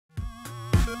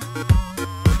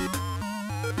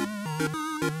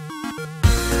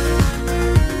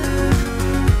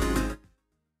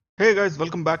Hey guys,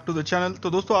 welcome back to the channel. तो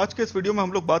दोस्तों, आज के इस वीडियो में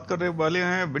हम लोग बात करने वाले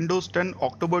हैं विंडोज 10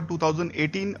 अक्टूबर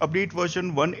 2018 अपडेट वर्जन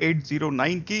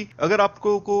 1809 की। अगर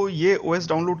आपको ये ओएस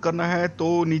डाउनलोड करना है तो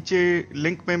नीचे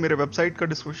लिंक में मेरे वेबसाइट का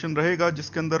डिस्क्रिप्शन रहेगा,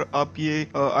 जिसके अंदर आप ये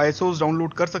आईएसओस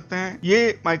डाउनलोड कर सकते हैं।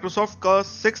 ये माइक्रोसॉफ्ट का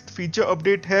 6th फीचर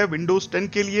अपडेट है विंडोज 10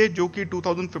 के लिए, जो कि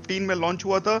 2015 में लॉन्च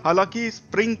हुआ था। हालांकि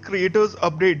स्प्रिंग क्रिएटर्स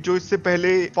अपडेट जो इससे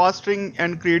पहले फास्ट रिंग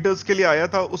एंड क्रिएटर्स के लिए आया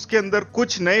था, उसके अंदर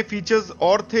कुछ नए फीचर्स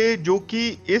और थे जो कि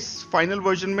इस फाइनल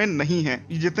वर्जन में नहीं है।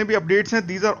 जितने भी अपडेट्स हैं,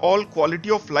 these are all quality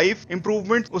of life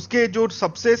improvement. उसके जो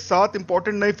सबसे 7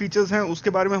 इंपॉर्टेंट नए फीचर्स हैं, उसके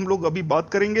बारे में हम लोग अभी बात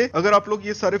करेंगे। अगर आप लोग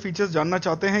ये सारे फीचर्स जानना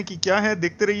चाहते हैं कि क्या है,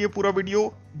 देखते रहिए पूरा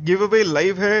वीडियो। गिव अवे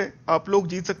लाइव है, आप लोग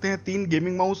जीत सकते हैं 3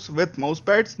 gaming mouse with mouse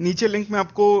pads. नीचे लिंक में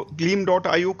आपको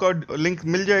gleam.io का लिंक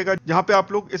मिल जाएगा, जहां पे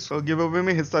आप लोग इस गिव अवे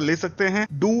में हिस्सा ले सकते हैं।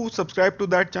 Do subscribe to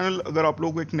that channel अगर आप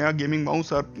लोग को एक नया गेमिंग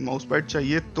माउस और माउस पैड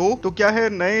चाहिए तो क्या है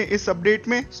नए इस अपडेट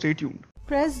में, stay tuned.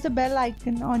 Press the bell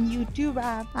icon on YouTube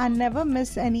app and never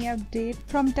miss any update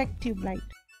from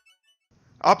techtubelight.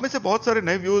 आप में से बहुत सारे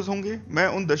नए व्यूअर्स होंगे। मैं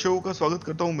उन दर्शकों का स्वागत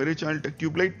करता हूं मेरे चैनल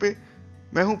टेक्ट्यूबलाइट पे।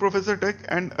 मैं हूं प्रोफेसर टेक,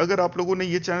 एंड अगर आप लोगों ने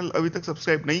ये चैनल अभी तक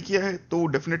सब्सक्राइब नहीं किया है तो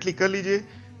डेफिनेटली कर लीजिए,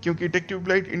 क्योंकि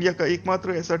टेक्ट्यूबलाइट इंडिया का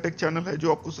एकमात्र ऐसा टेक चैनल है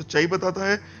जो आपको सच्चाई बताता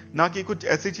है, ना कि कुछ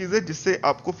ऐसी चीजें जिससे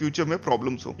आपको फ्यूचर में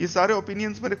प्रॉब्लम्स हो। ये सारे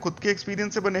ओपिनियंस मेरे खुद के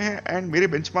एक्सपीरियंस से बने हैं, एंड मेरे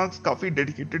बेंचमार्क्स काफी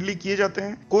डेडिकेटेडली किए जाते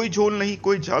हैं। कोई झोल नहीं,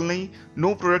 कोई झाल नहीं,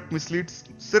 नो प्रोडक्ट मिसलीड्स,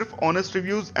 सिर्फ ऑनेस्ट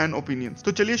रिव्यूज एंड ओपिनियंस।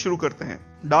 तो चलिए शुरू करते हैं।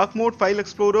 Dark mode file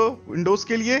explorer Windows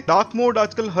के लिए। डार्क मोड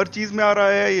आजकल हर चीज में आ रहा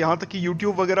है, यहाँ तक कि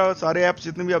यूट्यूब वगैरह सारे ऐप्स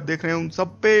जितने भी आप देख रहे हैं उन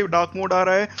सब पे डार्क मोड आ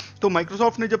रहा है। तो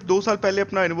माइक्रोसॉफ्ट ने जब 2 साल पहले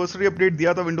अपना एनिवर्सरी अपडेट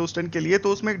दिया था विंडोज 10 के लिए,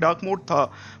 तो उसमें एक डार्क मोड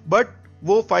था, बट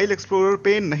वो फाइल एक्सप्लोरर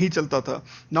पे नहीं चलता था।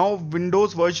 नाउ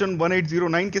विंडोज वर्जन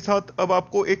 1809 के साथ अब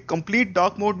आपको एक कंप्लीट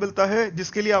डार्क मोड मिलता है,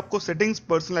 जिसके लिए आपको सेटिंग्स,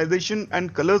 पर्सनलाइजेशन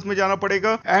एंड कलर्स में जाना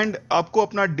पड़ेगा, एंड आपको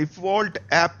अपना डिफॉल्ट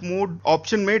ऐप मोड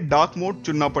ऑप्शन में डार्क मोड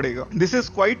चुनना पड़ेगा। This is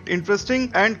quite interesting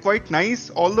and quite nice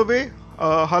all the way.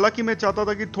 हालांकि मैं चाहता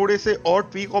था कि थोड़े से और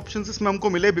ट्वीक ऑप्शंस इसमें हमको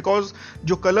मिले, बिकॉज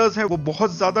जो कलर्स हैं वो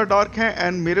बहुत ज़्यादा डार्क हैं,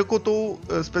 एंड मेरे को तो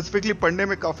स्पेसिफिकली पढ़ने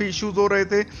में काफ़ी इश्यूज हो रहे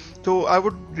थे। तो आई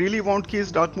वुड रियली वांट कि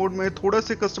इस डार्क मोड में थोड़ा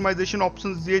से कस्टमाइजेशन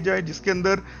ऑप्शंस दिए जाए, जिसके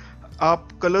अंदर आप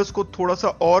कलर्स को थोड़ा सा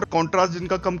और कॉन्ट्रास्ट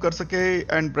जिनका कम कर सके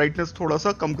एंड ब्राइटनेस थोड़ा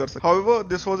सा कम कर सके। However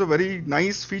this was a very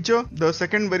nice feature. The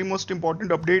second very most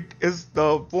important update is the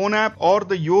phone app और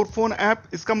द योर फोन ऐप।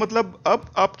 इसका मतलब अब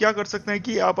आप क्या कर सकते हैं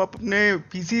कि आप अपने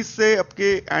पीसी से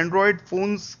आपके एंड्रॉयड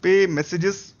फोन्स पे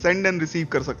मैसेजेस सेंड एंड रिसीव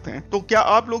कर सकते हैं। तो क्या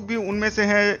आप लोग भी उनमें से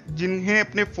हैं जिन्हें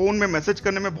अपने फोन में मैसेज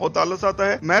करने में बहुत आलस आता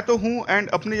है? मैं तो हूं, एंड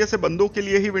अपने जैसे बंदों के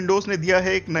लिए ही विंडोज ने दिया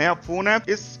है एक नया फोन ऐप।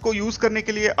 इसको यूज करने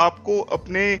के लिए आपको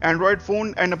अपने एंड्रॉयड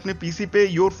फोन एंड अपने पीसी पे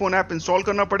योर फोन ऐप इंस्टॉल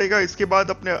करना पड़ेगा। इसके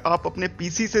बाद आप अपने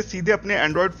पीसी से सीधे अपने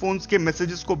एंड्रॉयड फोन्स के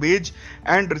मैसेजेस को भेज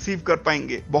एंड रिसीव कर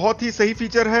पाएंगे। बहुत ही सही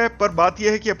फीचर है, पर बात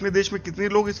यह है कि अपने देश में कितने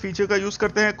लोग इस फीचर का यूज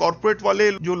करते हैं। कॉर्पोरेट वाले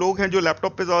जो लोग हैं, जो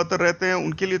लैपटॉप पे ज्यादातर रहते हैं,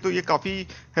 उनके लिए तो ये काफी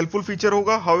हेल्पफुल फीचर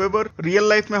होगा। हाउएवर रियल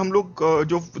लाइफ में हम लोग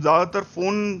जो ज्यादातर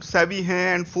फोन सेवी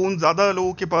हैं एंड फोन ज्यादा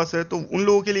लोगों के पास है, तो उन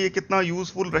लोगों के लिए कितना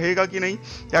यूजफुल रहेगा कि नहीं,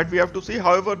 that we have to C.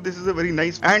 However this is a very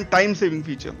nice and time saving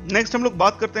feature. Next हम लोग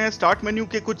बात करते हैं स्टार्ट मेन्यू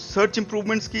के कुछ सर्च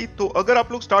इंप्रूवमेंट्स की। तो अगर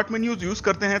आप लोग स्टार्ट मेन्यूज यूज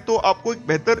करते हैं तो आपको एक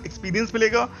बेहतर एक्सपीरियंस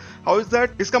मिलेगा। How is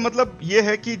that? इसका मतलब ये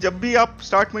है कि जब भी आप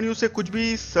स्टार्ट मेन्यू से कुछ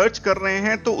भी सर्च कर रहे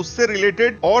हैं तो उससे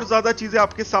रिलेटेड और ज्यादा चीजें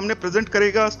आपके सामने प्रेजेंट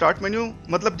करेगा स्टार्ट मेन्यू।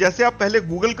 मतलब जैसे आप पहले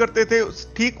गूगल करते थे,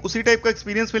 ठीक उसी टाइप का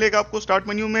एक्सपीरियंस मिलेगा आपको स्टार्ट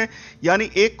मेन्यू में। यानी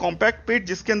एक कॉम्पैक्ट पेज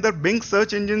जिसके अंदर बिंग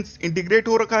सर्च इंजन इंटीग्रेट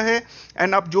हो रखा है,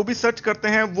 एंड आप जो भी सर्च करते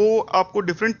हैं वो आपको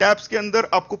डिफरेंट टैब्स के अंदर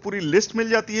आपको पूरी लिस्ट मिल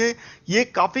जाती है। ये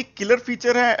काफी किलर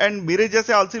फीचर है, एंड मेरे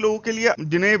जैसे आलसी लोगों के लिए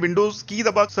जिन्हें विंडोज की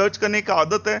दबा सर्च करने का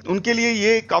आदत है, उनके लिए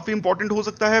ये काफी इंपॉर्टेंट हो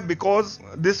सकता है, because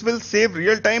this will save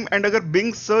real time. And अगर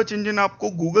बिंग सर्च इंजन आपको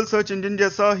गूगल सर्च इंजन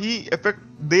जैसा ही इफेक्ट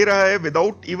दे रहा है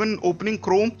without even opening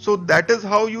Chrome, so that is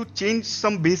how you change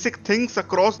some basic things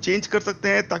across change कर सकते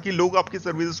हैं, ताकि लोग आपकी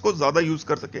सर्विसेज को ज्यादा यूज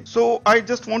कर सके। सो I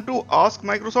just want to ask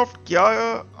Microsoft, क्या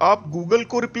आप गूगल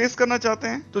को रिप्लेस करना चाहते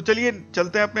हैं? तो चलिए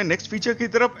चलते हैं अपने नेक्स्ट फीचर की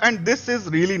तरफ, and this is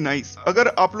really nice. अगर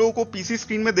आप लोगों को पीसी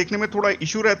स्क्रीन में देखने में थोड़ा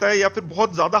इशू रहता है, या फिर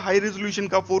बहुत ज्यादा हाई रेजोल्यूशन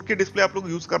का 4K डिस्प्ले आप लोग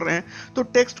यूज कर रहे हैं, तो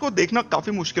टेक्स्ट को देखना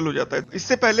काफी मुश्किल हो जाता है।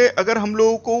 इससे पहले अगर हम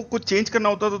लोगों को कुछ चेंज करना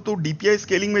होता था तो DPI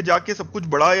स्केलिंग में जाके सब कुछ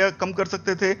बढ़ा या कम कर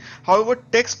सकते थे। हाउएवर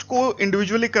टेक्स्ट को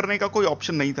इंडिविजुअली करने का कोई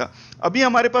ऑप्शन नहीं था। अभी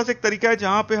हमारे पास एक तरीका है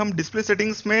जहां पे हम डिस्प्ले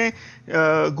सेटिंग्स में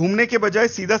घूमने के बजाय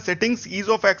सीधा settings, ease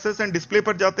of access and display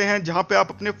पर जाते हैं, जहां पे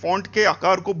आप अपने फॉन्ट के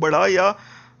आकार को बढ़ा या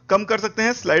कम कर सकते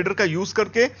हैं स्लाइडर का यूज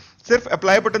करके। सिर्फ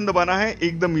अप्लाई बटन दबाना है,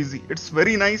 एकदम easy. It's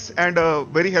very nice and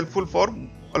very helpful for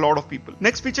a lot of people.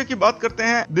 Next feature की बात करते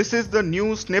हैं। This is the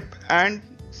new snip and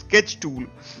sketch tool.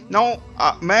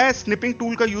 Now मैं स्निपिंग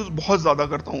टूल का यूज बहुत ज्यादा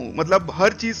करता हूँ, मतलब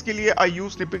हर चीज के लिए आई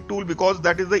use snipping tool because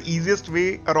that is the easiest way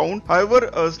around. However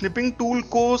snipping tool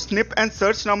को स्निप एंड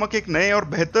सर्च नामक एक नए और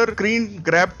बेहतर स्क्रीन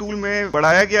ग्रैब टूल में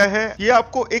बढ़ाया गया है। ये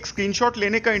आपको एक स्क्रीनशॉट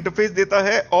लेने का इंटरफेस देता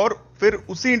है और फिर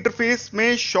उसी इंटरफेस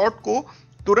में शॉट को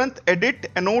तुरंत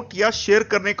एडिट, एनोट या शेयर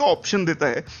करने का ऑप्शन देता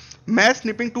है। मैं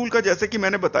स्निपिंग टूल का जैसे कि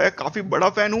मैंने बताया काफी बड़ा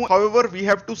फैन हूं। हाउएवर वी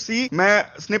हैव टू सी, मैं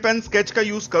स्निप एंड स्केच का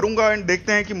यूज करूंगा एंड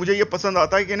देखते हैं कि मुझे ये पसंद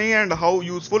आता है कि नहीं and how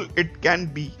useful it can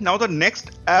be. Now the next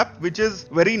app which is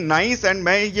very nice and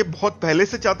मैं ये बहुत पहले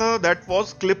से चाहता था, that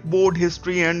was clipboard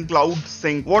history and cloud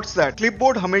sink. What's that?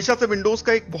 Clipboard हमेशा से विंडोज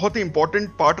का एक बहुत ही इंपॉर्टेंट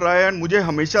पार्ट रहा है एंड मुझे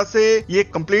हमेशा से ये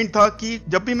कंप्लेंट था कि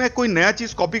जब भी मैं कोई नया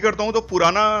चीज कॉपी करता हूं तो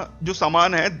पुराना जो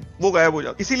सामान है वो गायब हो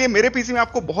जाता है। इसीलिए मेरे पीसी में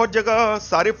आपको बहुत जगह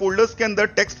सारे फोल्डर्स के अंदर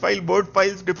text file, word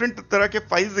files, different तरह के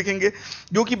फाइल्स दिखेंगे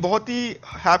जो कि बहुत ही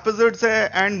हैपेजर्ड्स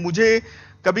है एंड मुझे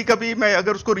कभी कभी मैं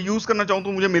अगर उसको रीयूज करना चाहूं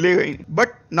तो मुझे मिलेगा ही नहीं।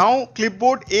 बट नाउ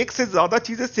क्लिपबोर्ड एक से ज्यादा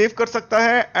चीजें सेव कर सकता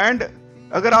है एंड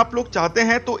अगर आप लोग चाहते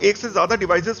हैं तो एक से ज्यादा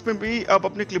डिवाइसेस में भी आप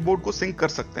अपने क्लिपबोर्ड को सिंक कर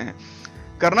सकते हैं।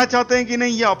 करना चाहते हैं कि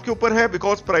नहीं ये आपके ऊपर है,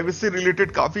 बिकॉज प्राइवेसी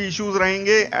रिलेटेड काफी इश्यूज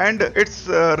रहेंगे and it's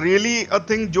really a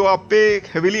thing जो आप पे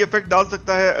हेवीली इफेक्ट डाल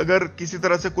सकता है अगर किसी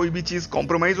तरह से कोई भी चीज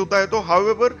कॉम्प्रोमाइज होता है तो।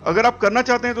 हाउएवर अगर आप करना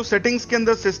चाहते हैं तो सेटिंग्स के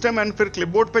अंदर सिस्टम एंड फिर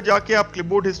क्लिपबोर्ड पे जाके आप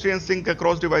clipboard history and sink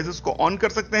across devices को ऑन कर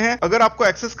सकते हैं। अगर आपको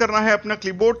एक्सेस करना है अपना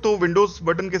क्लिपबोर्ड तो विंडोज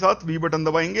बटन के साथ वी बटन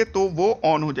दबाएंगे तो वो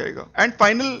ऑन हो जाएगा। एंड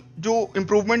फाइनल जो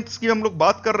इंप्रूवमेंट्स की हम लोग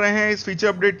बात कर रहे हैं इस फीचर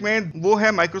अपडेट में वो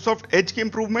है माइक्रोसॉफ्ट एज के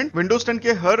इंप्रूवमेंट। विंडोज 10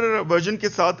 के हर वर्जन के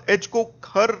साथ एज को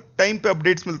हर टाइम पे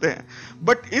अपडेट्स मिलते हैं,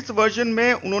 बट इस वर्जन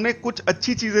में उन्होंने कुछ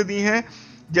अच्छी चीजें दी हैं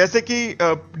जैसे कि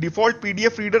डिफॉल्ट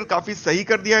पीडीएफ रीडर काफी सही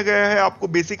कर दिया गया है, आपको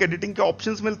बेसिक एडिटिंग के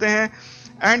ऑप्शंस मिलते हैं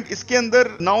एंड इसके अंदर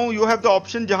now you have the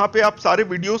option जहां पे आप सारे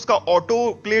वीडियोस का auto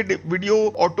play video,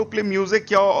 auto play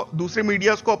music या दूसरे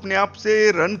मीडियाज को अपने आप से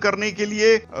रन करने के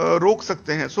लिए रोक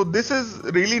सकते हैं। So this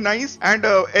is really nice and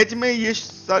as में ये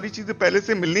सारी चीजें पहले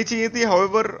से मिलनी चाहिए थी।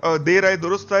 हाउएवर देर आए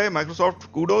दुरुस्त आए,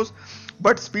 माइक्रोसॉफ्ट कूडोस।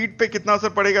 बट स्पीड पे कितना असर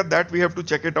पड़ेगा that we have to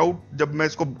check it out जब मैं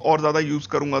इसको और ज्यादा यूज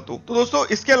करूंगा तो दोस्तों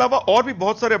इसके अलावा और भी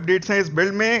बहुत सारे अपडेट्स हैं इस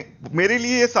बिल्ड में। मेरे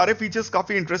लिए ये सारे फीचर्स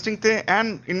काफी इंटरेस्टिंग थे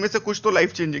एंड इनमें से कुछ तो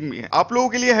लाइफ चेंजिंग भी है। आप लोगों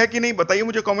के लिए है कि नहीं बताइए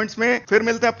मुझे कमेंट्स में। फिर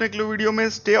मिलते हैं अपने अगले वीडियो में।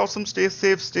 Stay awesome, stay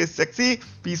safe, stay sexy,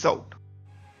 peace out.